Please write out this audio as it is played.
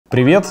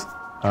Привет,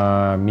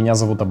 меня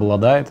зовут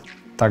Обладает,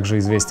 также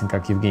известен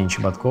как Евгений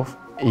Чебатков,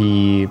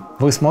 и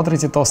вы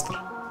смотрите «Тостер».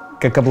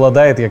 Как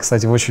Обладает, я,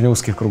 кстати, в очень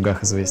узких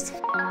кругах известен.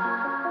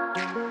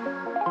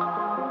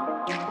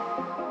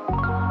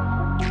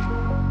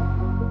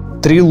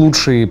 Три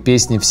лучшие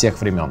песни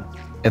всех времен.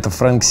 Это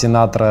Фрэнк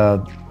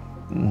Синатра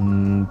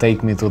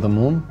 «Take me to the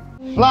moon».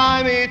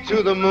 Fly me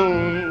to the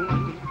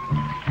moon.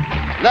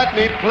 Let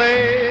me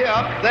play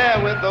up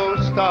there with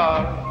those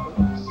stars.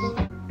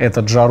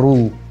 Это Ja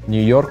Rule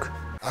 «Нью-Йорк».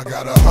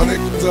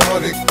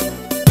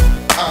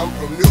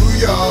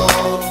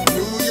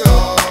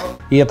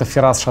 И это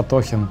Фираз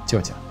Шатохин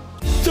 «Тетя».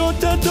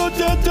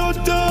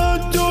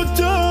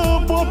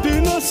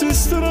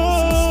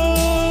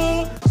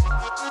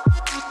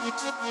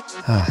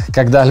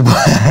 Когда альбом?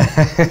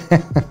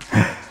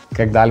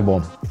 Когда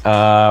альбом?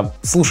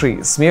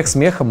 Слушай, смех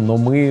смехом, но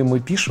мы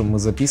пишем, мы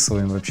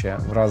записываем вообще.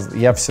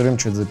 Я все время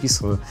что-то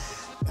записываю.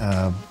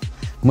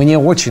 Мне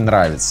очень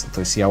нравится, то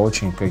есть я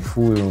очень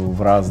кайфую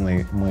в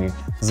разные. Мы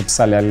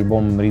записали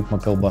альбом «Ритма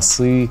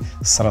колбасы»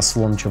 с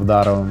Расулом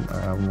Чавдаровым.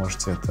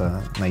 Можете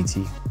это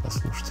найти,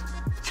 послушать.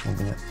 Почему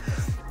бы нет?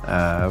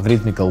 В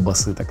ритме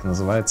колбасы так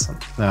называется.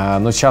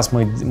 Но сейчас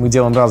мы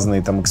делаем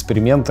разные там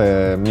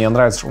эксперименты. Мне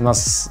нравится, у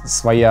нас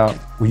своя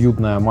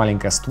уютная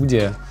маленькая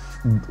студия,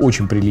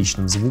 очень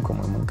приличным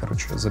звуком, и мы,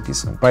 короче,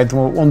 записываем.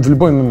 Поэтому он в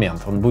любой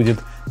момент, он будет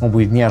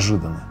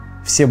неожиданный.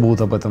 Все будут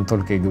об этом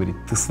только и говорить.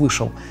 Ты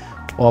слышал?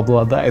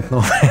 Обладает,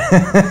 но...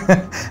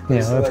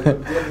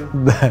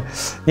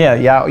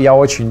 Я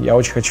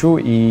очень хочу,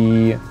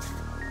 и...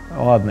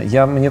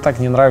 Ладно, мне так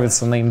не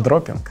нравится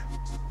неймдропинг,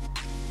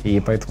 и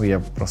поэтому я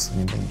просто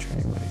не буду ничего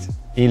не говорить.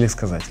 Или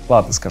сказать.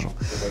 Ладно, скажу.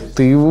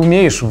 Ты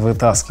умеешь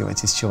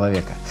вытаскивать из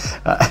человека.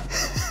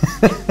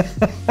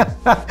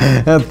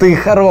 Ты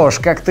хорош,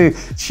 как ты,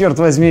 черт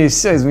возьми,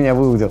 все из меня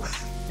выудил.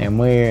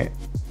 Мы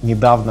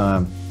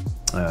недавно...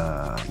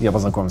 Я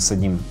познакомился с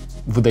одним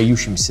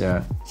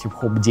выдающимся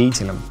хип-хоп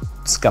деятелем,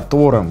 с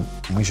которым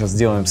мы сейчас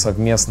делаем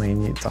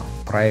совместный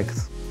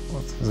проект,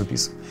 вот,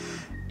 записываем.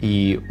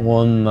 И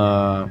он,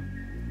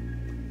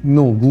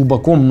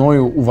 глубоко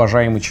мною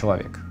уважаемый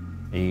человек.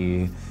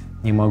 И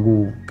не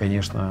могу,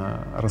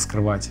 конечно,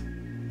 раскрывать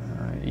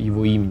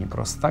его имени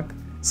просто так.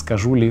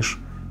 Скажу лишь,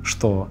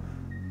 что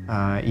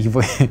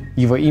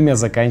его имя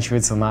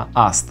заканчивается на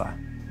Аста.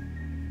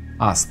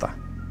 Аста.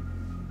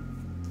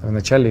 В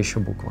начале еще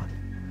буква.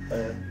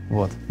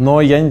 Вот.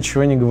 Но я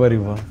ничего не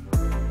говорю.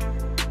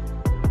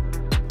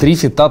 3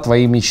 фита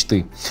твоей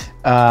мечты.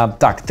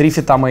 Так, 3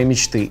 фита моей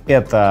мечты.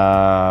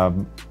 Это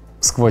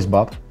 «Сквозь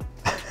баб».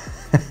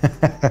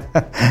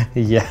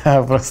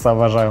 Я просто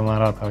обожаю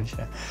Марата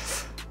вообще.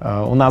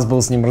 У нас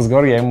был с ним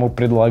разговор, я ему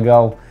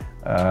предлагал...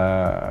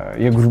 Я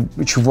говорю,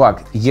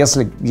 чувак,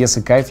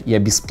 если кайф, я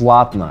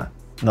бесплатно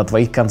на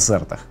твоих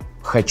концертах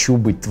хочу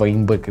быть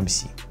твоим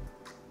бэк-МС.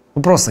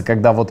 Ну, просто,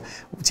 когда вот,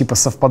 типа,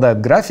 совпадают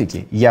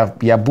графики,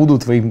 я буду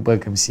твоим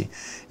бэк-МС.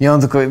 И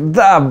он такой,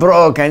 да,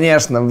 бро,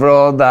 конечно,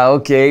 бро, да,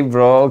 окей,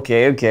 бро,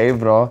 окей,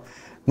 бро.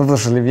 Ну, потому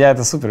что для меня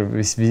это супер,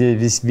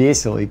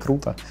 весело и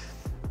круто.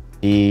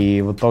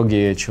 И в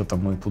итоге что-то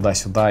мы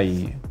туда-сюда.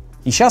 И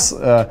сейчас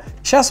он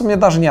мне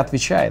даже не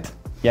отвечает.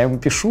 Я ему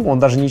пишу, он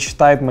даже не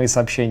читает мои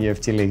сообщения в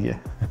телеге.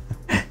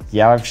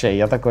 Я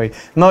такой...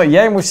 Но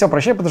я ему все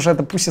прощаю, потому что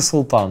это Пусси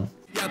Султан.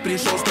 Я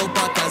пришел, чтобы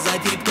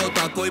показать ей, кто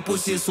такой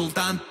Пусси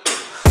Султан.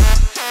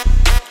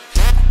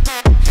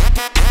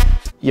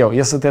 Йоу,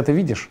 если ты это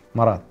видишь,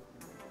 Марат,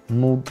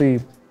 ну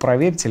ты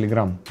проверь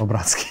Телеграм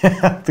по-братски.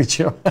 Ты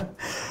чё?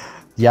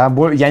 Я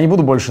не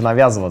буду больше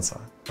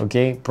навязываться,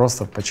 окей?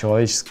 Просто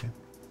по-человечески.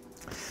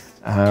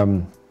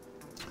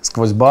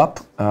 «Сквозь баб»,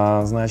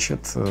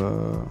 значит,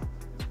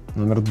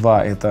 номер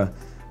 2 это...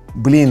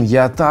 Блин,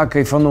 я так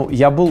кайфанул.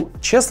 Я был,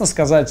 честно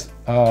сказать,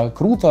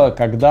 круто,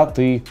 когда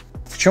ты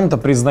в чем-то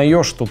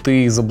признаешь, что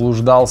ты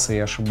заблуждался и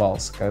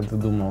ошибался. Когда ты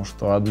думал,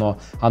 что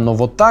оно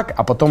вот так,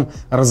 а потом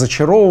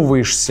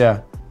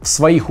разочаровываешься в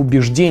своих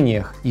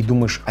убеждениях и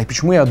думаешь, а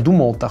почему я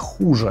думал-то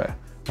хуже?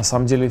 На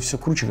самом деле все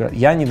круче.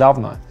 Я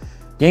недавно...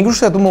 Я не говорю,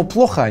 что я думал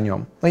плохо о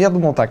нем, но я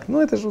думал так,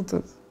 ну это же вот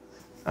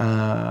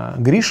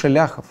Гриша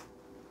Ляхов,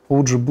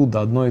 Оджи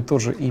Будда, одно и то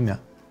же имя.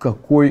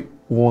 Какой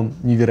он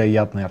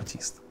невероятный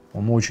артист.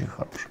 Он очень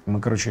хороший. Мы,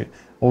 короче,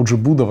 Оджи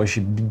Будда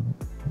вообще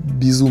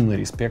безумный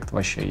респект,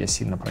 вообще я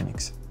сильно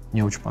проникся.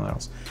 Мне очень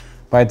понравилось.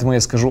 Поэтому я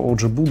скажу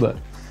Оджи Будда,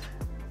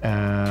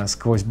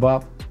 «Сквозь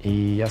баб», и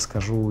я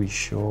скажу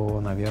еще,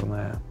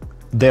 наверное,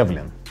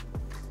 Девлин.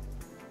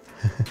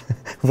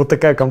 Вот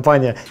такая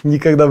компания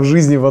никогда в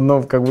жизни в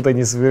одном как будто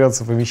не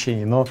соберется в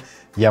помещении. Но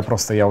я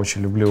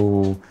очень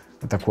люблю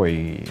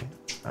такой...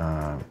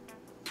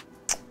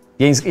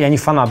 Я не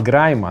фанат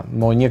грайма,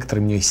 но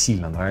некоторые мне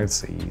сильно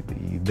нравятся, и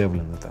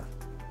Девлин — это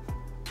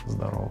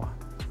здорово.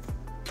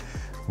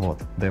 Вот,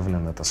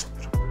 Девлин — это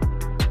супер.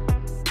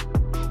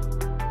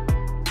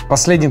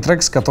 Последний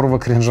трек, с которого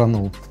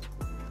кринжанул.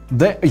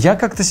 Да, я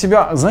как-то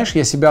себя, знаешь,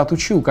 я себя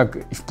отучил как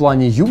и в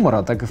плане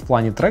юмора, так и в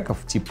плане треков,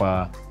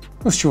 типа,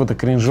 ну, с чего-то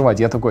кринжевать.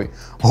 Я такой,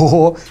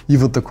 ого, и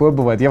вот такое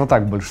бывает. Я вот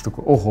так больше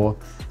такой, ого.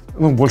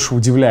 ну, больше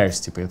удивляюсь,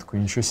 типа, я такой,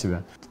 ничего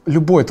себе.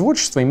 Любое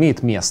творчество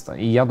имеет место,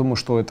 и я думаю,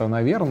 что это,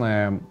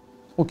 наверное,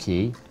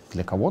 окей,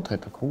 для кого-то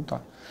это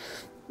круто.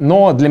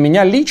 Но для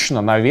меня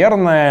лично,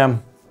 наверное,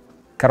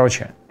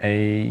 короче,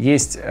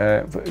 есть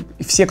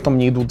все, кто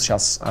мне идут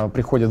сейчас,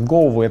 приходят в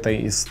голову, это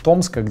из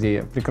Томска,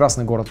 где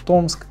прекрасный город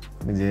Томск,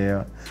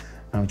 где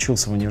я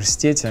учился в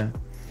университете,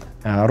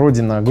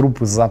 родина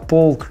группы «За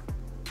полк»,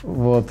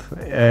 вот,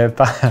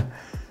 это,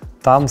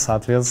 там,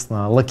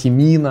 соответственно,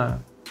 Лакимина,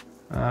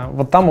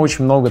 вот там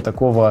очень много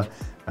такого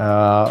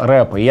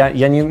рэпа.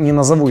 Я не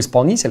назову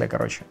исполнителя,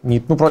 короче, не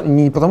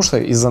потому что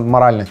из-за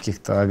моральных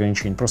каких-то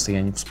ограничений, просто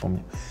я не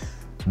вспомню.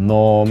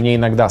 Но мне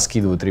иногда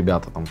скидывают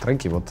ребята там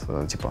треки, вот,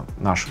 типа,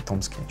 наши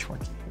томские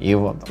чуваки. И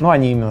вот, ну,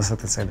 они именно с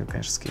этой целью,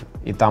 конечно, скидывают.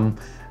 И там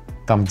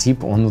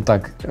тип, он вот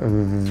так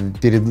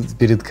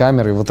перед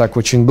камерой вот так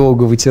очень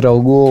долго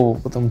вытирал голову,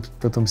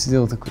 потом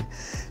сидел такой,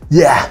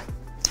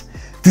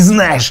 ты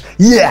знаешь,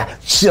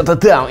 что-то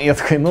там. И я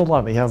такой, ну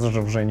ладно, я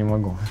уже не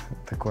могу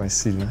такое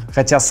сильно.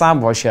 Хотя сам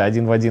вообще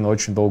один в один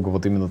очень долго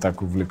вот именно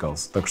так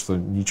увлекался. Так что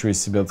ничего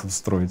из себя тут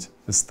строить,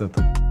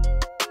 эстета.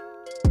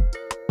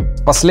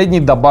 Последний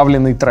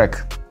добавленный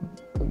трек.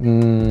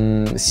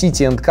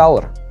 City and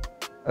Color.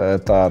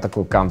 Это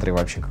такой кантри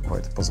вообще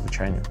какой-то по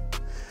звучанию.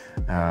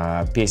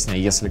 Песня,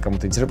 если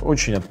кому-то интересно,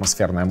 очень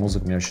атмосферная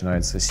музыка, мне очень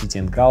нравится.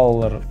 City and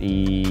Color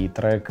и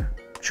трек.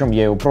 Причем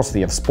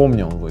я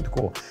вспомнил его и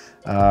такого.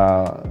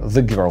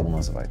 The Girl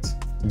называется.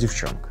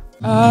 Девчонка.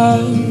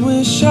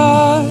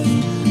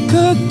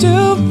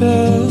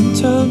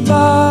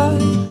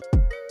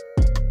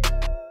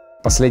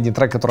 Последний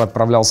трек, который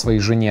отправлял своей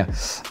жене.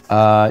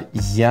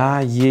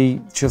 Я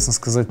ей, честно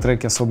сказать,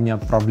 треки особо не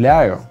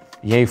отправляю.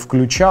 Я ей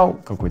включал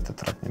какой-то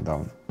трек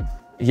недавно.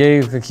 Я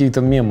ей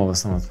какие-то мемы в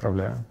основном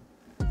отправляю.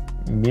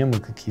 Мемы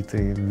какие-то,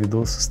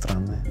 видосы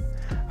странные.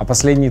 А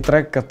последний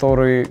трек,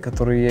 который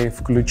я ей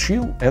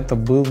включил, это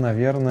был,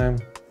 наверное...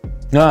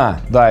 да,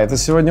 это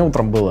сегодня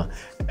утром было.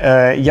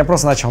 Я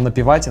просто начал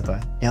напевать это,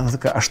 и она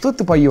такая, а что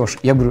ты поешь?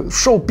 Я говорю,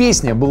 шоу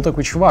песня, был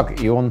такой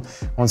чувак, и он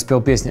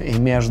спел песню «И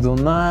между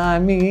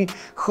нами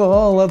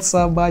холод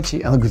собачий».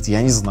 Она говорит,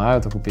 я не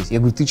знаю такую песню. Я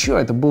говорю, ты чё,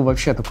 это был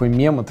вообще такой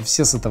мем, это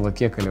все с этого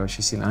кекали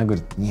вообще сильно. Она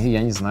говорит, не,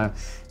 я не знаю.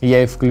 И я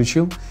ей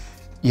включил,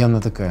 и она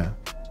такая,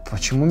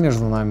 почему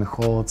между нами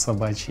холод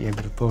собачий? Я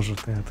говорю, тоже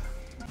ты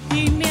это.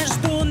 И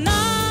между нами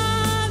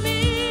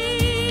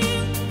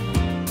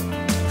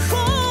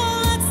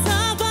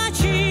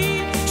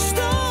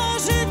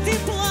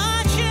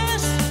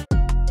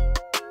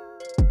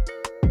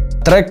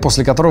трек,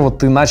 после которого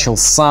ты начал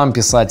сам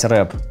писать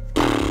рэп.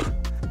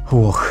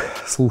 Ох,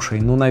 слушай,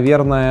 ну,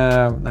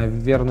 наверное,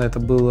 это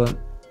было...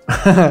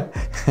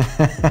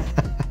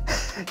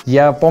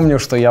 Я помню,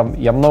 что я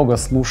много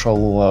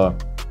слушал...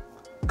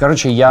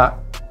 Короче, я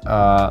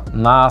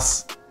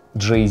Нас,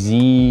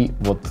 Джей-Зи,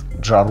 вот,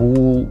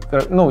 Джарул...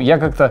 Ну, я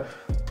как-то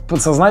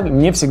подсознательно...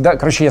 Мне всегда...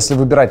 Короче, если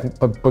выбирать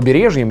по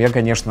побережьям, я,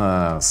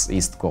 конечно, с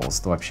East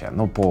Coast вообще.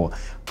 Ну, по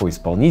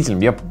исполнителям.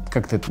 Я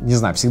как-то, не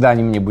знаю, всегда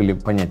они мне были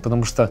понять,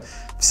 потому что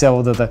вся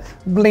вот эта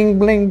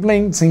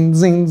блинг-блинг-блинг,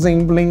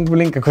 зин-зин-зин,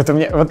 блинг-блинг, какой-то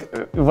мне... Вот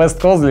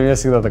West Coast для меня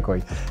всегда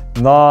такой.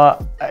 Но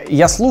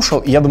я слушал,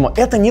 и я думаю,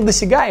 это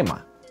недосягаемо.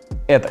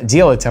 Это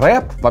делать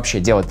рэп, вообще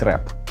делать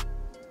рэп,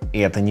 и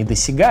это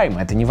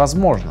недосягаемо, это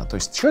невозможно. То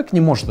есть человек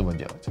не может его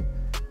делать,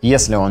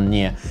 если он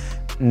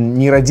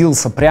не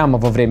родился прямо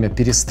во время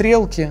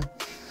перестрелки,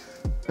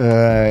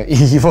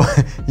 и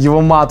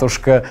его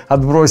матушка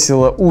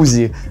отбросила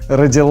УЗИ,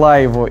 родила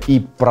его и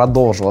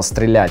продолжила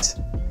стрелять.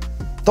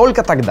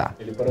 Только тогда.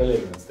 Или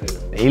параллельно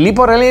стрелял. Или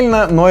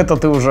параллельно, но это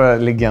ты уже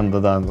легенда,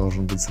 да,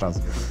 должен быть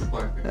сразу.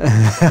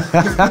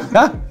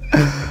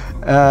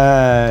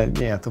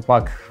 Нет,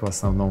 Тупак в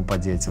основном по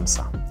детям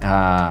сам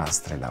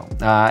стрелял.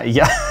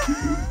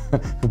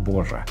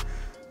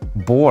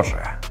 Боже,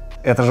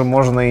 это же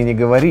можно и не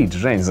говорить,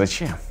 Жень,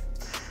 зачем?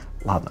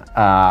 Ладно.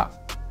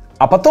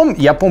 А потом,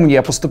 я помню,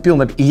 я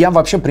поступил и я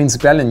вообще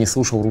принципиально не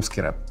слушал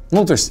русский рэп.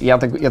 Ну, то есть я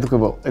такой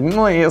был,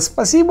 ну, и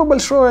спасибо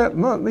большое,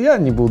 но я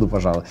не буду,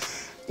 пожалуй.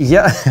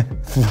 Я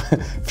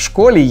в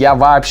школе я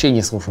вообще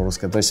не слушал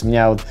русское. То есть у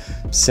меня вот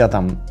вся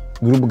там,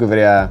 грубо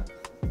говоря,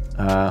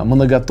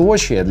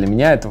 многоточие для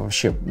меня это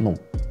вообще, ну,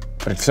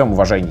 при всем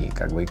уважении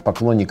как бы и к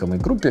поклонникам, и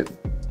к группе,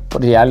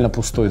 реально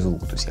пустой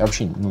звук. То есть я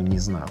вообще, ну, не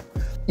знаю.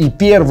 И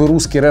первый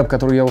русский рэп,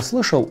 который я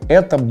услышал,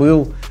 это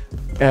был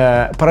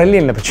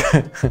параллельно.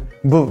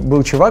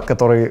 Был чувак,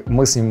 который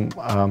мы с ним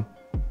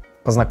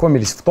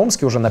познакомились в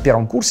Томске уже на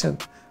первом курсе,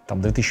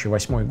 там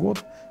 2008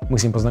 год. Мы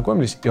с ним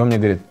познакомились, и он мне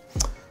говорит,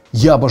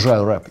 я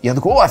обожаю рэп. Я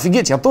такой, о,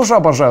 офигеть, я тоже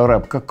обожаю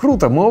рэп, как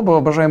круто, мы оба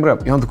обожаем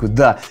рэп. И он такой,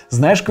 да,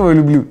 знаешь, кого я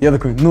люблю? Я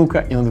такой, ну-ка.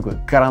 И он такой,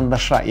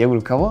 Карандаша. Я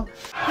говорю, кого?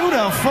 Who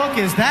the fuck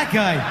is that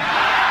guy?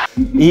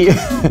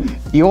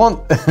 И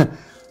он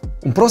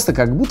просто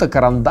как будто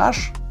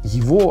Карандаш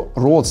его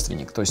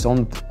родственник. То есть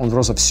он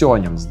просто все о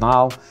нем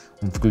знал,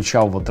 он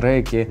включал его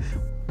треки.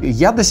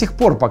 Я до сих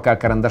пор пока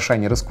Карандаша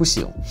не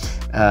раскусил,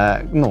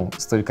 ну,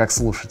 как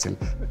слушатель.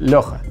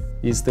 Леха,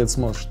 если ты это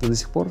смотришь, ты до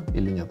сих пор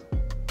или нет?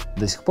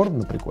 До сих пор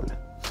на приколе.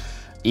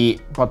 И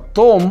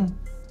потом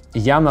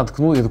я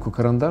наткнул, я такой,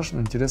 карандаш,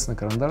 ну, интересно,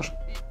 карандаш.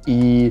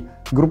 И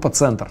группа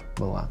 «Центр»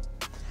 была.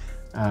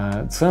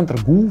 «Центр»,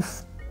 «Гуф»,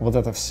 вот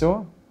это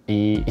все.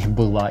 И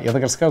была. Я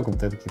так рассказал, как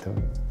будто это какие-то...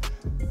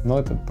 Ну,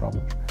 это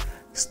правда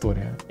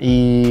история.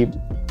 И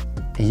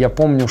я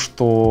помню,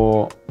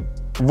 что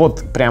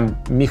вот прям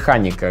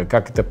механика,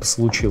 как это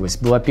случилось.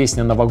 Была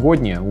песня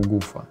новогодняя у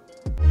Гуфа.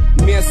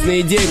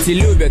 Местные дети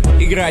любят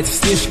играть в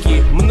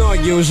снежки.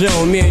 Многие уже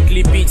умеют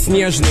лепить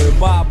снежную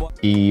бабу.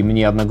 И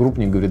мне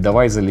одногруппник говорит,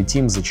 давай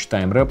залетим,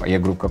 зачитаем рэп. А я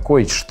говорю,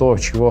 какой, что,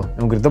 чего?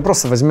 Он говорит, да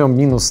просто возьмем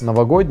минус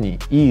новогодний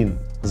и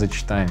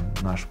зачитаем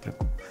наш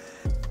прикол.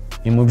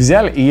 И мы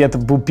взяли, и это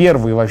был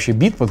первый вообще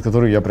бит, под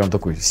который я прям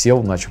такой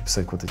сел, начал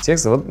писать какой-то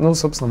текст. Вот, ну,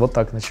 собственно, вот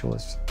так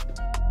началось.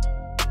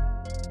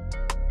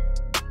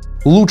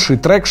 Лучший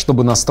трек,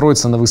 чтобы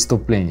настроиться на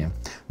выступление.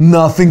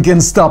 Nothing can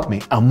stop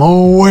me, I'm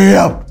all the way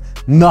up.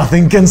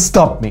 Nothing can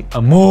stop me,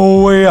 I'm all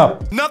the way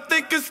up.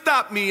 Nothing can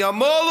stop me,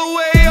 I'm all the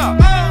way up.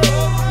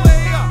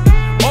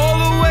 All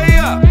the way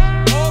up.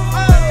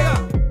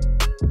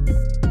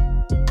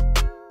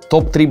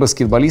 Топ-3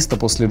 баскетболиста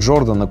после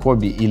Джордана,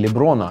 Коби и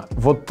Леброна.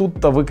 Вот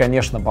тут-то вы,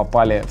 конечно,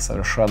 попали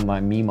совершенно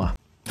мимо.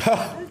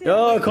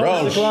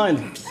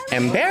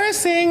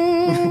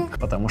 Embarrassing.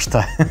 Потому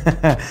что,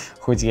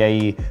 хоть я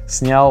и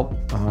снял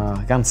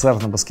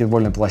концерт на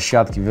баскетбольной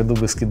площадке, веду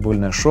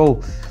баскетбольное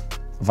шоу,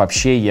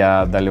 вообще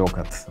я далек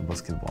от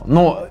баскетбола.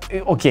 Ну,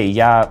 окей,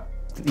 я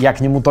к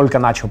нему только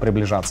начал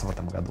приближаться в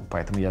этом году,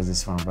 поэтому я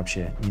здесь вам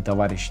вообще не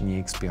товарищ,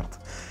 не эксперт.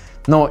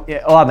 Ну,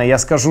 ладно, я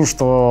скажу,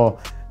 что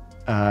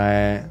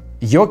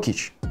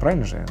Йокич,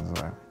 правильно же я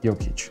называю?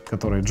 Йокич,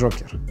 который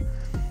Джокер,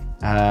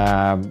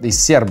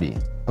 из Сербии,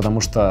 потому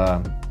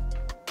что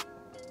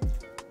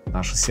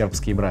наши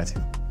сербские братья.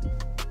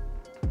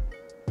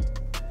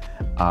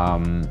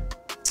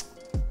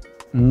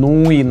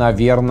 Ну и,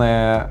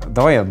 наверное,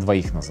 давай я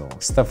двоих назову.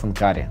 Стефан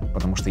Карри,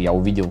 потому что я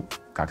увидел,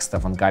 как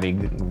Стефан Карри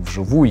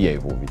вживую, я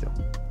его увидел.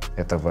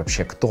 Это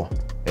вообще кто?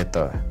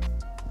 Это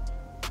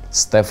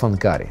Стефан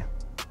Карри.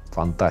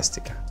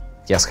 Фантастика.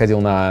 Я сходил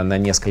на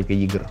несколько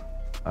игр.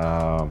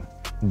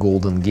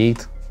 Golden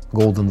Gate,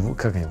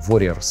 как они,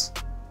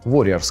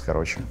 Warriors,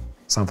 короче,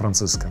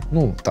 Сан-Франциско.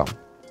 Ну, там,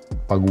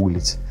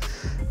 погуглить.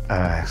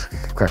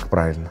 Как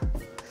правильно?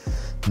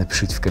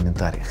 Напишите в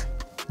комментариях.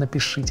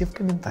 Напишите в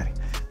комментариях.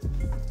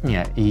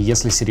 Не, и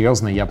если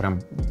серьезно, я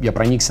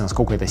проникся,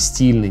 насколько это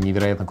стильный,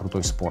 невероятно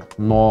крутой спорт.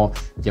 Но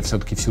я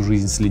все-таки всю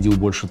жизнь следил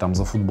больше там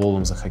за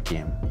футболом, за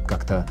хоккеем.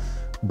 Как-то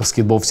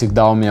баскетбол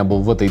всегда у меня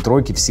был в этой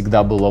тройке,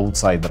 всегда был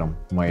аутсайдером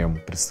в моем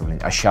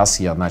представлении. А сейчас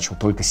я начал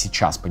только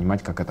сейчас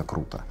понимать, как это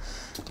круто.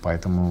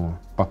 Поэтому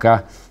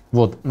пока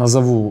вот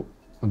назову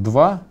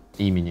 2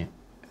 имени,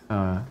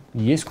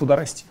 есть куда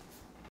расти.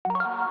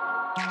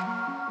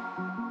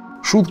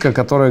 Шутка,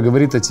 которая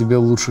говорит о тебе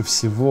лучше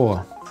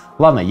всего.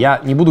 Ладно, я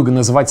не буду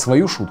называть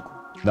свою шутку,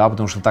 да,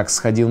 потому что так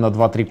сходил на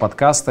 2-3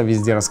 подкаста,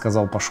 везде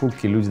рассказал по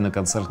шутке, люди на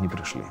концерт не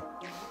пришли.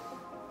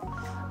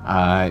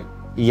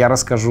 Я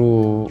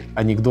расскажу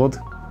анекдот,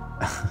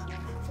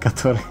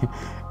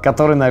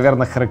 который,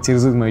 наверное,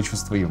 характеризует мое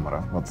чувство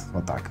юмора.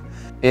 Вот так.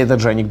 И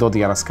этот же анекдот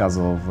я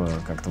рассказывал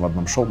как-то в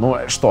одном шоу. Ну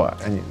что,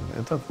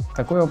 это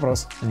такой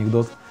вопрос,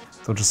 анекдот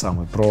тот же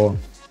самый, про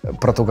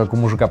то, как у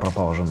мужика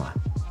пропала жена.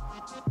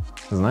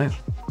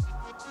 Знаешь?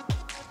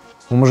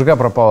 У мужика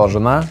пропала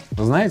жена.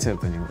 Вы знаете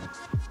это анекдот?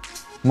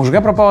 У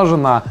мужика пропала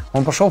жена,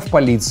 он пошел в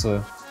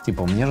полицию.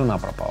 Типа, у меня жена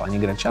пропала. Они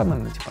говорят, сейчас,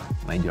 наверное, типа,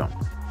 найдем.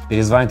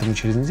 Перезвонят ему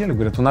через неделю,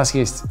 говорят, у нас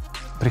есть,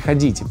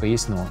 приходи, типа,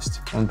 есть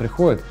новость. Он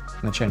приходит,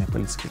 начальник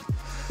полиции,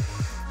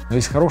 но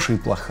есть хорошая и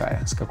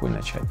плохая. С какой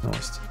начать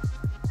новости?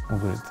 Он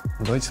говорит,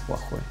 ну давайте с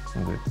плохой.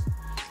 Он говорит,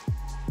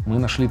 мы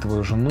нашли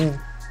твою жену,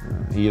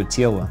 ее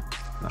тело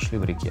нашли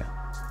в реке.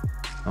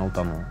 Она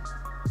утонула.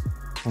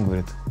 Он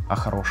говорит, а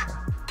хорошая?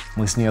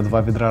 Мы с нее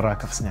 2 ведра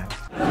раков сняли.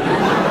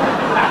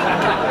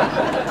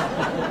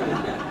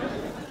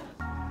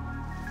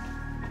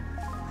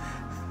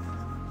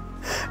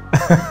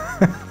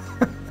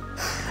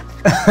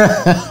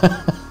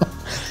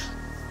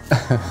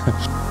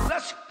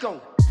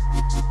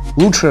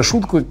 Лучшая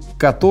шутка,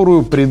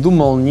 которую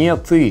придумал не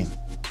ты.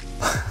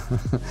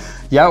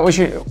 Я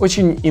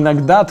очень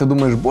иногда ты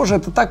думаешь, боже,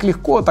 это так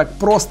легко, так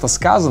просто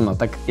сказано,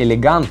 так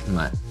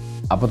элегантно.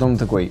 А потом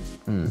такой,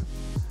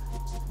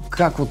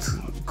 как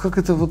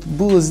это вот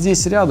было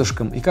здесь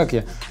рядышком, и как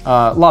я...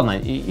 ладно,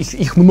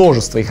 их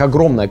множество, их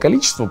огромное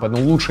количество,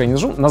 поэтому лучше я не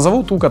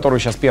назову ту, которая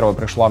сейчас первая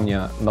пришла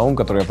мне на ум,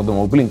 которую я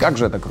подумал, блин, как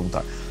же это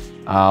круто.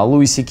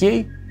 Луи Си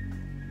Кей,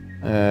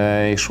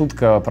 и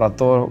шутка про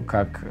то,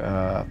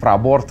 про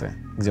аборты,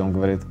 где он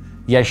говорит,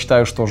 я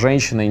считаю, что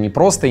женщины не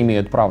просто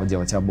имеют право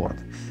делать аборт,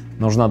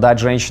 нужно дать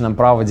женщинам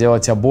право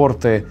делать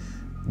аборты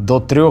до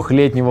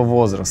 3-летнего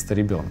возраста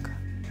ребенка.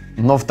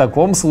 Но в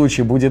таком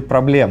случае будет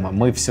проблема.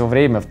 Мы все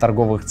время в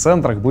торговых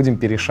центрах будем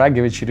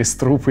перешагивать через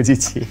трупы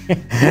детей.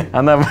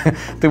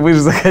 Ты будешь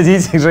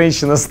заходить, и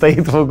женщина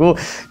стоит в углу.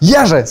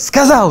 Я же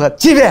сказала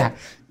тебе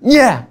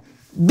не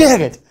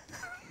бегать!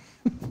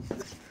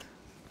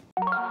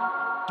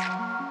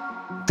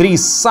 3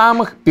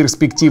 самых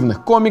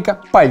перспективных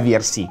комика по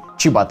версии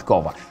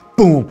Чебаткова.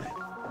 Бум!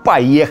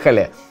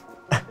 Поехали!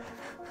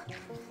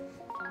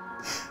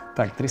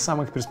 Так, 3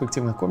 самых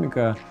перспективных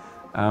комика.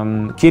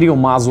 Кирилл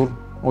Мазур.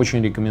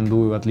 Очень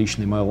рекомендую.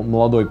 Отличный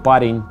молодой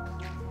парень.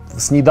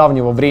 С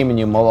недавнего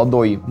времени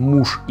молодой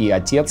муж и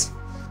отец.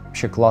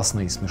 Вообще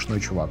классный, смешной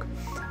чувак.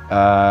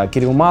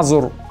 Кирилл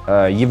Мазур.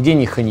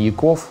 Евгений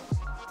Ханьяков.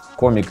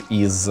 Комик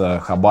из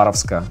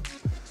Хабаровска.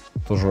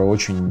 Тоже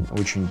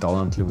очень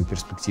талантливый,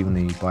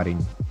 перспективный парень.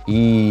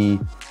 И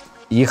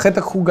Хета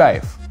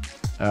Хугаев.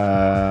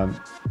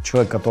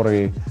 Человек,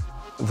 который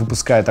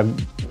выпускает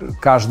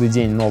каждый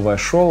день новое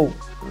шоу.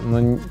 Но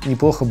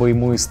неплохо бы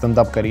ему и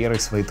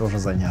стендап-карьерой своей тоже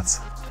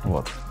заняться.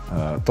 Вот.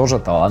 Тоже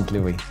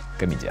талантливый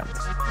комедиант.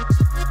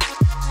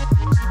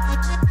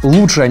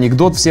 Лучший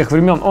анекдот всех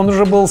времен. Он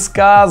уже был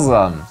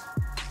сказан.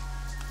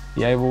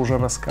 Я его уже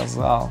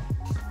рассказал.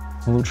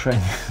 Лучший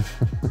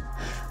анекдот.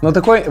 Но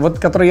такой, вот,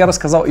 который я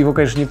рассказал, его,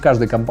 конечно, не в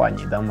каждой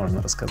компании, да,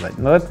 можно рассказать.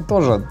 Но это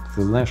тоже,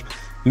 ты знаешь,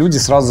 люди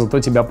сразу зато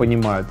тебя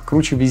понимают.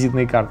 Круче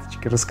визитные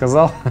карточки.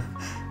 Рассказал.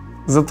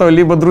 Зато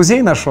либо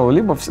друзей нашел,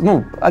 либо,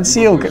 ну,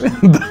 отсеялка.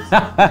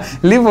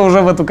 Либо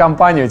уже в эту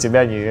компанию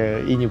тебя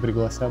и не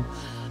пригласят.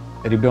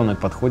 Ребенок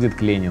подходит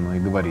к Ленину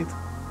и говорит: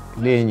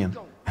 Ленин,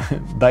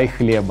 дай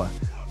хлеба.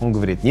 Он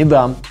говорит: не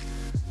дам.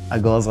 А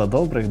глаза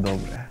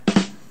добрые-добрые.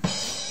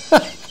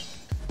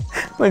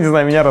 Ну, не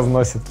знаю, меня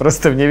разносит.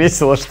 Просто мне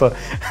весело, что...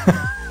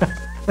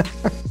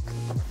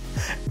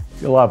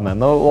 Ладно,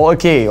 ну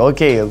окей.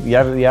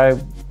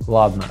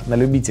 Ладно, на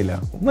любителя.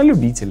 На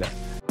любителя.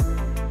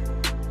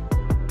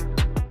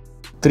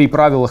 3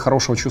 правила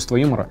хорошего чувства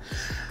юмора.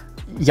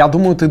 Я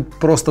думаю, ты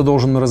просто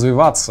должен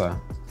развиваться,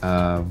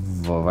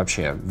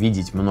 вообще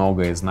видеть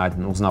многое, знать,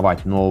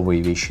 узнавать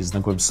новые вещи,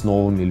 знакомиться с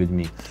новыми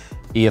людьми.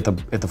 И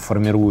это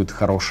формирует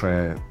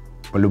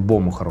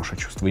по-любому хорошее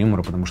чувство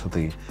юмора, потому что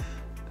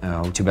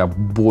у тебя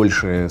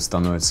больше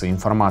становится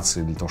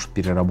информации для того, чтобы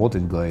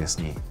переработать в голове с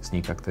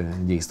ней как-то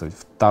действовать.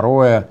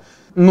 Второе,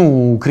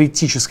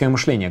 критическое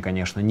мышление,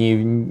 конечно.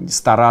 Не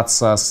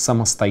стараться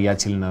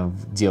самостоятельно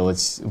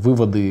делать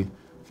выводы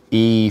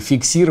и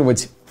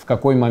фиксировать, в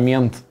какой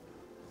момент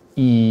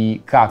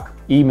и как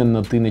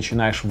именно ты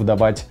начинаешь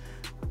выдавать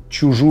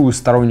чужую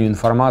стороннюю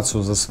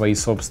информацию за свои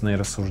собственные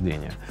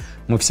рассуждения.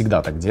 Мы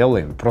всегда так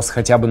делаем. Просто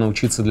хотя бы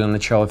научиться для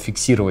начала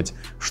фиксировать,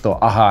 что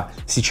ага,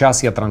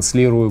 сейчас я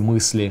транслирую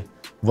мысли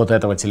вот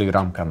этого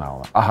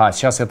телеграм-канала. Ага,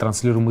 сейчас я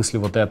транслирую мысли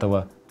вот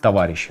этого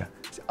товарища.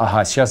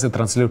 Ага, сейчас я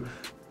транслирую...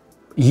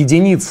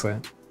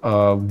 Единицы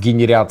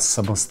генерят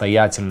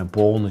самостоятельно,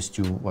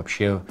 полностью,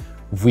 вообще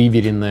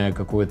выверенное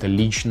какое-то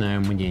личное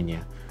мнение.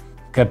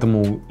 К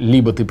этому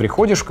либо ты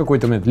приходишь в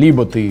какой-то момент,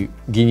 либо ты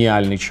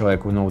гениальный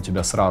человек, но у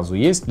тебя сразу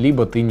есть,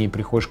 либо ты не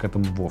приходишь к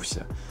этому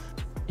вовсе.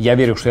 Я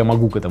верю, что я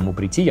могу к этому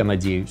прийти, я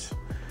надеюсь.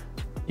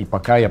 И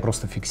пока я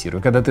просто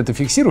фиксирую. Когда ты это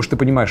фиксируешь, ты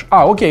понимаешь: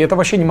 окей, это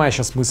вообще не моя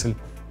сейчас мысль.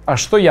 А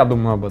что я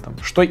думаю об этом?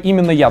 Что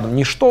именно я думаю?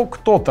 Не что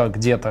кто-то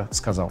где-то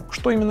сказал.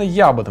 Что именно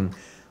я об этом?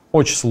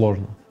 Очень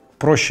сложно.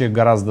 Проще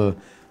гораздо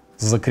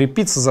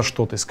закрепиться за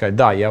что-то и сказать: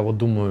 да, я вот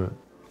думаю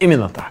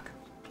именно так.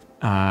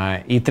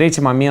 И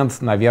третий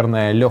момент,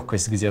 наверное,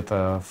 легкость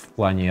где-то в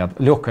плане...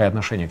 Легкое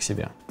отношение к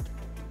себе.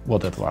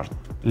 Вот это важно.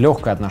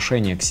 Легкое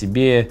отношение к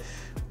себе.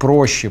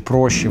 Проще,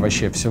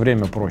 вообще, все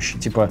время проще.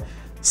 Типа,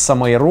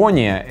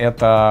 самоирония —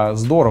 это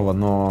здорово,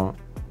 но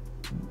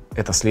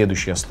это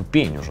следующая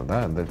ступень уже,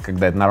 да?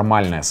 Когда это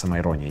нормальная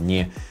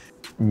самоирония.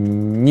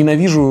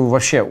 Ненавижу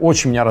вообще,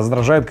 очень меня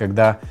раздражает,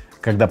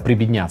 когда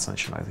прибедняться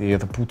начинают. И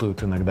это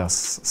путают иногда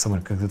с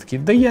самоиронией. Когда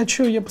такие: да я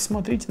что,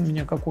 посмотрите на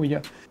меня, какой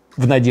я.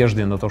 В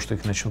надежде на то, что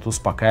их начнут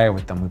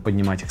успокаивать там, и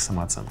поднимать их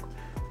самооценку.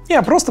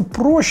 Не, просто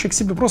проще к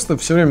себе, просто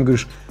все время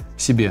говоришь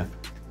себе: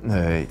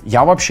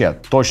 я вообще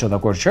точно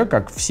такой же человек,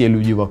 как все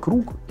люди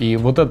вокруг. И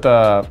вот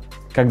это,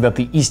 когда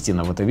ты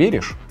истинно в это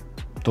веришь,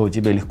 то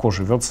тебе легко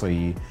живется,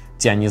 и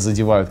тебя не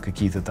задевают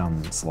какие-то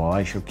там слова,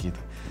 еще какие-то.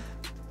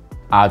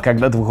 А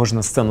когда ты выходишь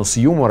на сцену с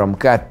юмором,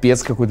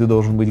 капец, какой ты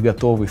должен быть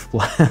готовый в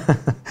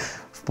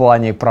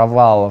плане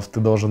провалов. Ты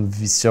должен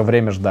все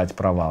время ждать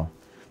провал.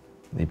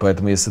 И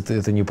поэтому, если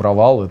это не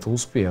провал, это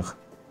успех.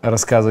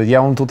 Рассказывать.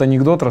 Я вам тут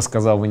анекдот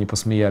рассказал, вы не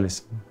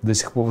посмеялись. До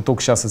сих пор,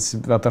 только сейчас от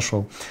себя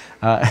отошел.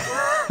 А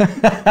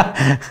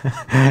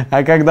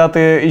когда ты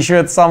еще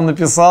это сам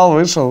написал,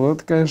 вышел,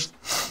 это, конечно...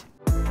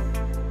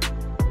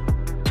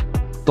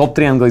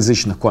 Топ-3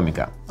 англоязычных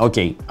комика.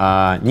 Окей.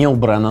 Нил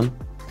Бреннан,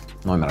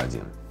 номер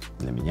 1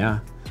 для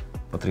меня.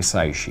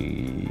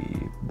 Потрясающий,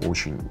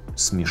 очень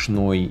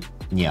смешной,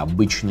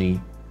 необычный.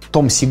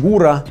 Том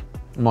Сигура,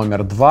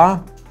 номер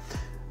 2.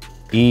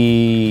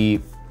 И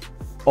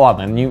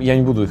ладно, я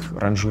не буду их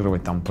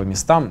ранжировать там по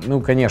местам.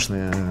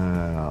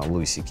 Конечно,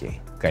 Луи Си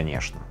Кей,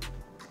 конечно.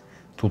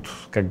 Тут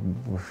как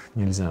бы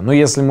нельзя. Но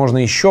если можно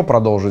еще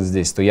продолжить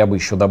здесь, то я бы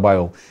еще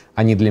добавил,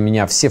 они для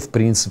меня все, в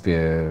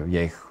принципе,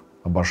 я их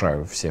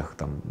обожаю всех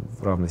там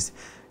в равности.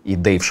 И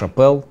Дэйв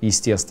Шапелл,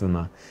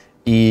 естественно.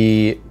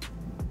 И,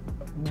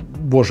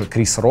 боже,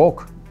 Крис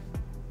Рок.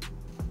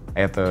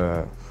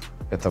 Это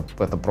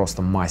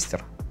просто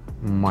мастер.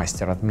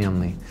 мастер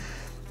отменный.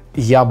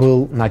 Я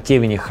был на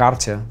Кевине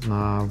Харте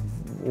на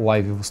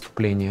лайве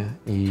выступления,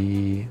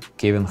 и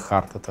Кевин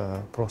Харт —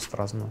 это просто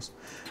разнос.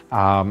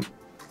 А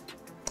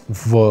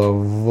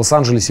в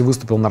Лос-Анджелесе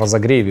выступил на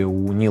разогреве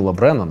у Нила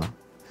Бреннана,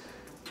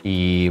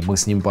 и мы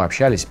с ним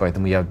пообщались,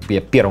 поэтому я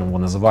первым его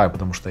называю,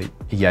 потому что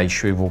я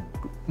еще его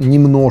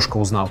немножко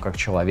узнал как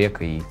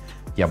человека, и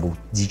я был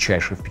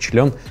дичайше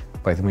впечатлен,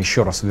 поэтому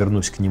еще раз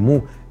вернусь к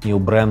нему. Нил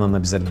Бреннан,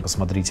 обязательно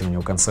посмотрите, у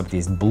него концерт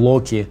есть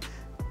блоки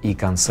и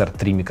концерт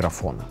 3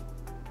 микрофона.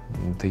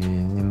 Ты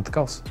не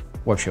натыкался?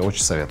 Вообще,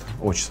 очень советую,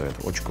 очень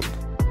круто.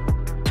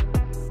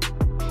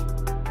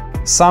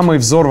 Самый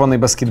взорванный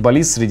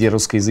баскетболист среди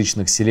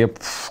русскоязычных селеб,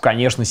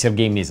 конечно,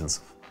 Сергей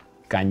Мезенцев.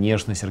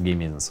 Конечно, Сергей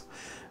Мезенцев.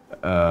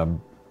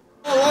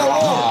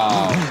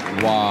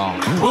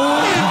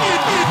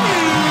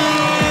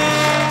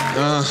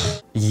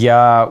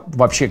 Я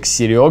вообще к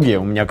Сереге,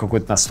 у меня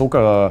какой-то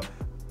столько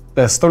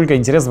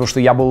интересно, потому что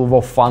я был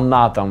его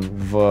фанатом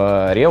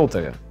в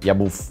Реутове. Я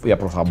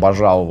просто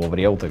обожал его в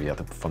Реутове, я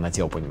так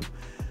фанател по нему.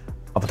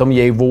 А потом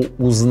я его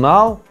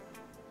узнал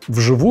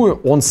вживую.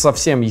 Он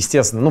совсем,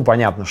 естественно, ну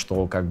понятно,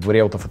 что как бы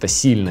Реутов — это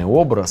сильный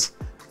образ,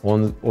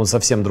 он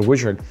совсем другой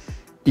человек.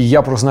 И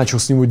я просто начал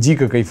с него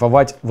дико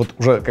кайфовать, вот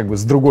уже как бы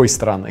с другой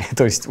стороны.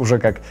 То есть уже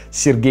как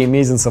Сергей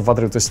Мезенцев в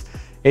отрыве. То есть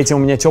эти у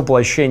меня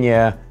теплые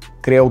ощущения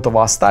к Реутову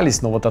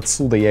остались, но вот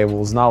отсюда я его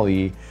узнал,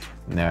 и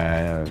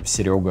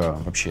Серега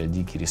вообще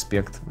дикий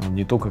респект. Он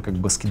не только как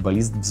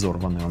баскетболист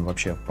взорванный, он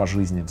вообще по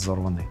жизни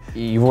взорванный.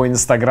 И его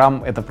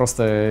Инстаграм — это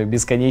просто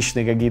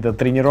бесконечные какие-то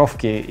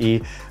тренировки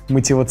и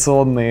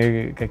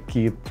мотивационные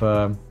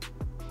какие-то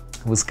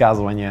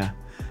высказывания.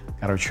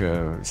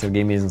 Короче,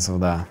 Сергей Мезенцев,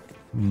 да,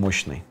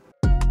 мощный.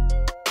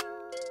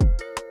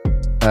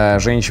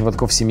 Евгений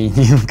Чебатков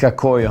семьянин,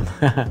 какой он?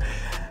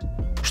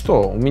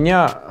 Что, у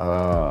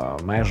меня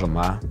моя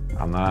жена,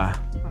 она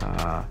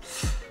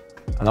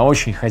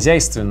очень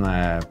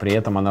хозяйственная, при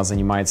этом она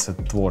занимается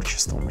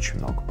творчеством очень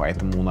много,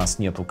 поэтому у нас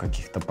нету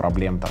каких-то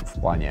проблем там в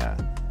плане,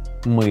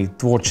 мы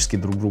творчески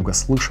друг друга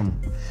слышим,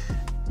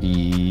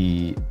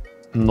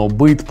 но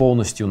быт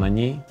полностью на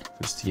ней,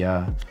 то есть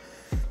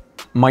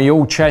мое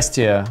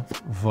участие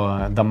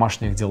в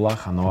домашних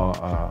делах,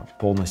 оно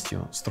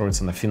полностью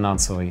строится на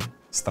финансовой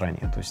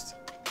стороне, то есть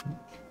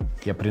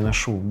я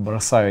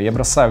бросаю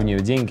в нее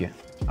деньги,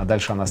 а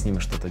дальше она с ними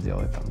что-то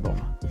делает там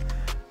дома.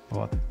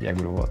 Вот, я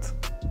говорю, вот,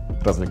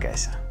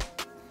 развлекайся.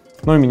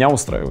 Ну и меня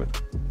устраивает.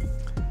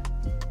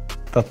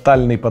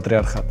 Тотальный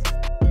патриархат.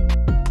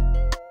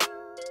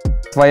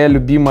 Твоя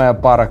любимая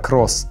пара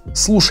кросс.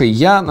 Слушай,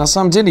 на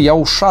самом деле, я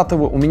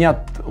ушатываю, у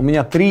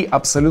меня 3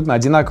 абсолютно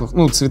одинаковых,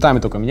 ну, цветами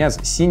только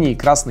меняются, синий,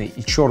 красный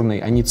и черный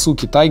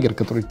Аницуки Тайгер,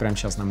 который прямо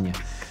сейчас на мне.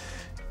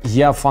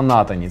 Я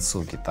фанат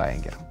Аницуки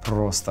Тайгер,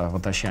 просто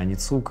вот вообще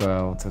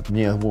Аницука, вот,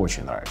 мне его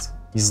очень нравится.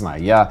 Не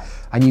знаю,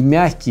 они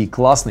мягкие,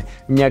 классные.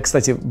 У меня,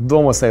 кстати,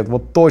 дома стоят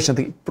вот точно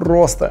такие,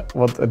 просто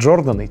вот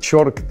Джорданы,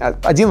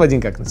 один в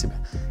один, как на тебе.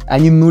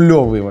 Они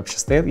нулевые вообще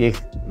стоят,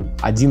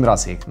 один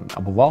раз я их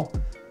обувал.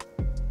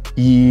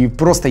 И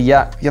просто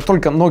я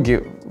только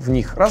ноги в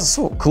них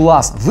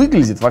классно,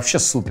 выглядит вообще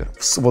супер,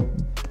 вот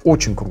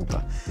очень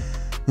круто.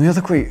 Но я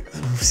такой,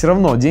 все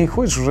равно, день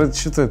ходишь, уже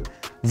что-то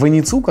в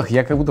аницуках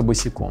я как будто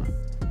босиком.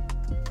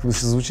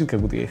 Звучит, как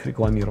будто я их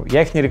рекламирую.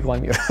 Я их не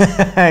рекламирую,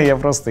 я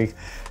просто их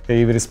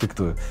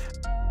респектую.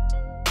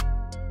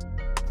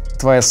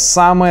 Твоя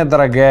самая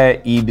дорогая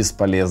и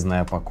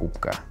бесполезная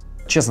покупка.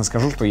 Честно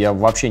скажу, что я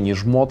вообще не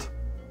жмот.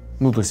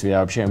 Ну, то есть у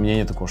меня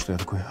нет такого, что я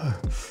такой...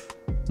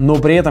 Но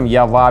при этом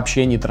я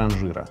вообще не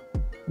транжира.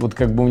 Вот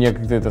как бы у меня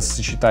как-то это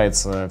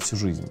сочетается всю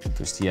жизнь.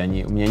 То есть у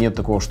меня нет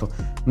такого, что...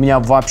 У меня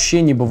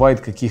вообще не бывает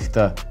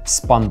каких-то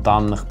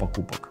спонтанных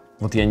покупок.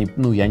 Вот я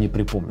не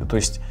припомню. То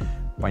есть,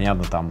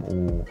 понятно, там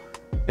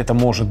это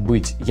может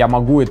быть... Я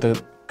могу это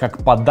как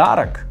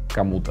подарок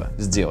кому-то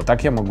сделать.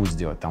 Так я могу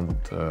сделать там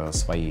вот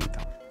своей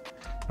там,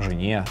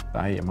 жене.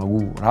 Да, я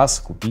могу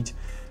купить.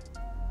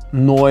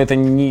 Но это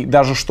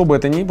даже что бы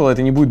это ни было,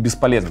 это не будет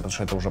бесполезно, потому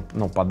что это уже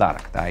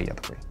подарок. Да, и я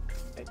такой...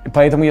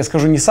 Поэтому я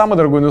скажу не самый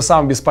дорогой, но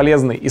самый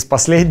бесполезный из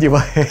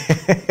последнего.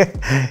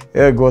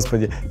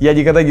 Господи. Я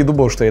никогда не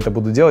думал, что я это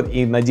буду делать.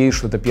 И надеюсь,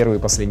 что это первый и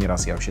последний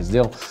раз я вообще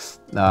сделал.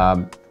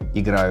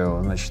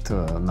 Играю, значит,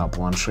 на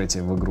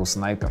планшете в игру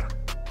 «Снайпер».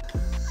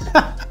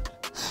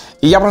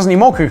 И я просто не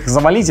мог их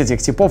завалить,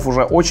 этих типов,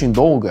 уже очень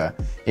долго.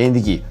 И они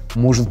такие,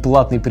 может,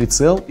 платный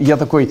прицел? И я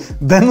такой,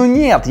 да ну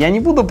нет, я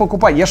не буду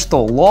покупать. Я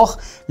что, лох?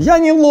 Я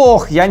не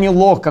лох.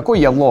 Какой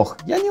я лох?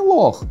 Я не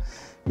лох.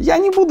 Я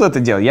не буду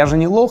это делать, я же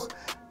не лох.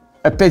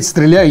 Опять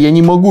стреляю, я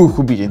не могу их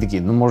убить. Они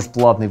такие, ну может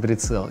платный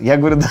прицел. Я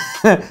говорю,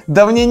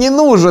 да мне не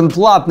нужен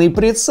платный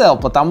прицел,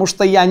 потому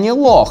что я не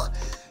лох.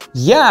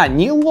 Я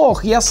не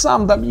лох, я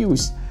сам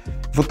добьюсь.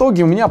 В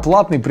итоге у меня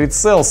платный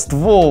прицел,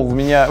 ствол, у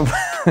меня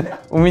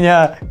У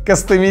меня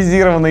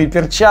кастомизированные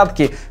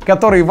перчатки,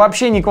 которые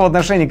вообще никакого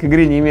отношения к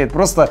игре не имеют.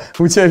 Просто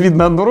у тебя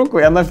видно одну руку,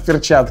 и она в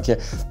перчатке.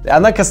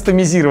 Она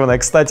кастомизированная,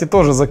 кстати,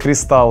 тоже за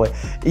кристаллы.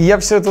 И я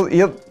все это...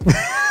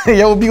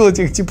 Я убил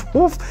этих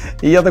типов,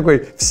 и я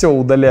такой, все,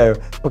 удаляю.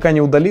 Пока не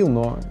удалил,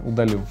 но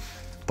удалю.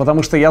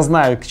 Потому что я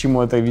знаю, к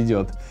чему это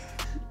ведет.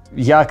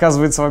 Я,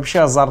 оказывается, вообще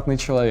азартный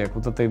человек.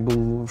 Вот это и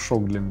был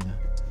шок для меня.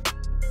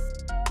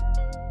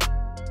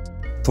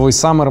 Твой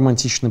самый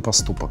романтичный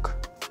поступок?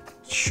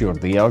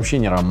 Черт, да я вообще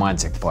не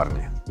романтик,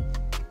 парни.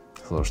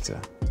 Слушайте,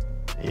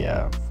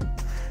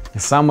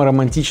 самый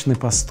романтичный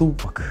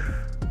поступок.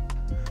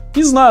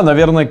 Не знаю,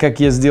 наверное, как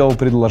я сделал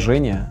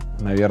предложение.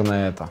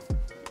 Наверное, это.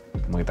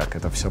 Мы так,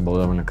 это все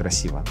было довольно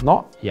красиво.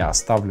 Но я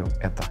оставлю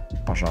это,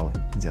 пожалуй,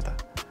 где-то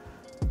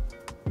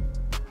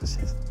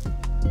здесь.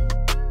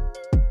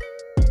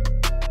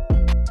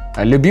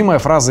 Любимая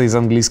фраза из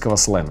английского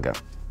сленга.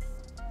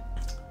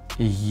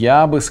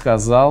 Я бы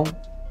сказал,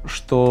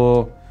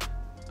 что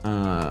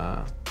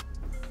pick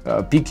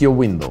your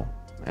window.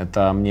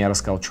 Это мне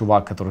рассказал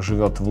чувак, который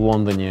живет в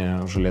Лондоне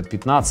уже лет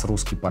 15,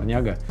 русский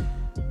парняга.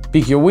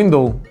 Pick your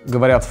window,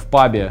 говорят в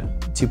пабе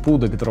типу,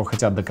 до которого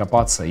хотят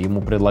докопаться, и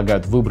ему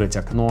предлагают выбрать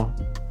окно,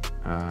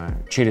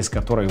 через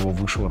которое его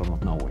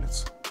вышвырнут на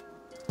улицу.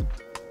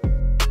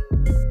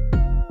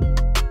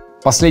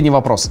 Последний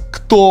вопрос.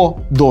 Кто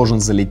должен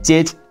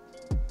залететь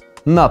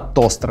на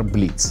Toaster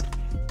БЛИЦ?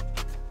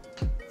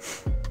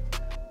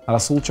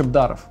 Расул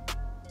Чабдаров.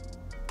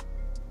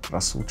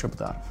 Расул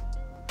Чабдаров.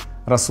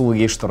 Расулу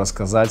есть что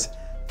рассказать.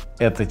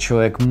 Это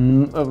человек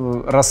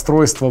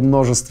расстройства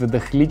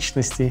множественных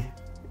личностей.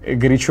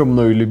 Горячо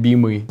мною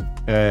любимый.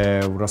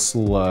 У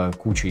Расула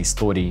куча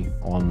историй.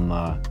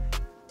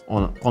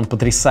 Он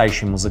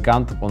потрясающий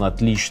музыкант. Он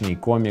отличный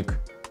комик.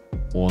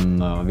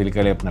 Он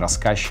великолепный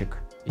рассказчик.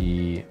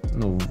 И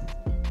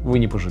вы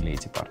не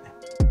пожалеете, парни.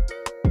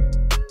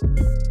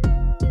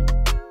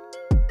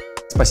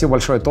 Спасибо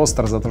большое,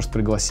 Toaster, за то, что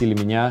пригласили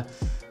меня.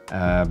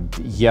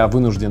 Я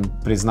вынужден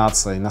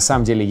признаться, на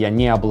самом деле я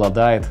не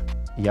обладает.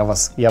 Я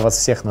вас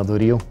всех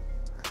надурил.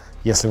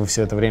 Если вы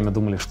все это время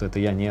думали, что это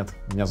я, нет.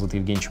 Меня зовут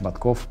Евгений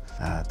Чебатков,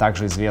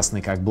 также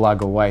известный как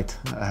Благо White.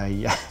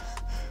 Я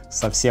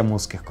совсем в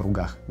узких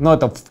кругах. Но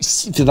это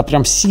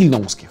прям сильно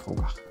узких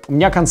кругах. У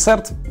меня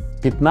концерт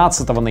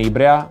 15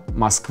 ноября,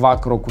 Москва,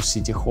 Крокус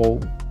Сити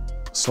Холл.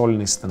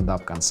 Сольный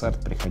стендап-концерт.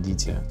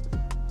 Приходите.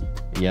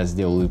 Я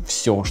сделаю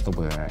все,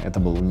 чтобы это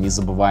было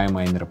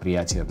незабываемое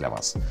мероприятие для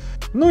вас.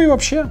 Ну и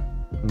вообще,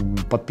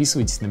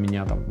 подписывайтесь на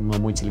меня, на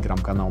мой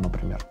телеграм-канал,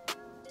 например.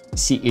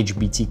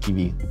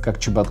 CHBTKV, как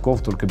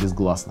Чебатков, только без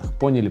гласных.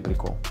 Поняли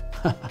прикол?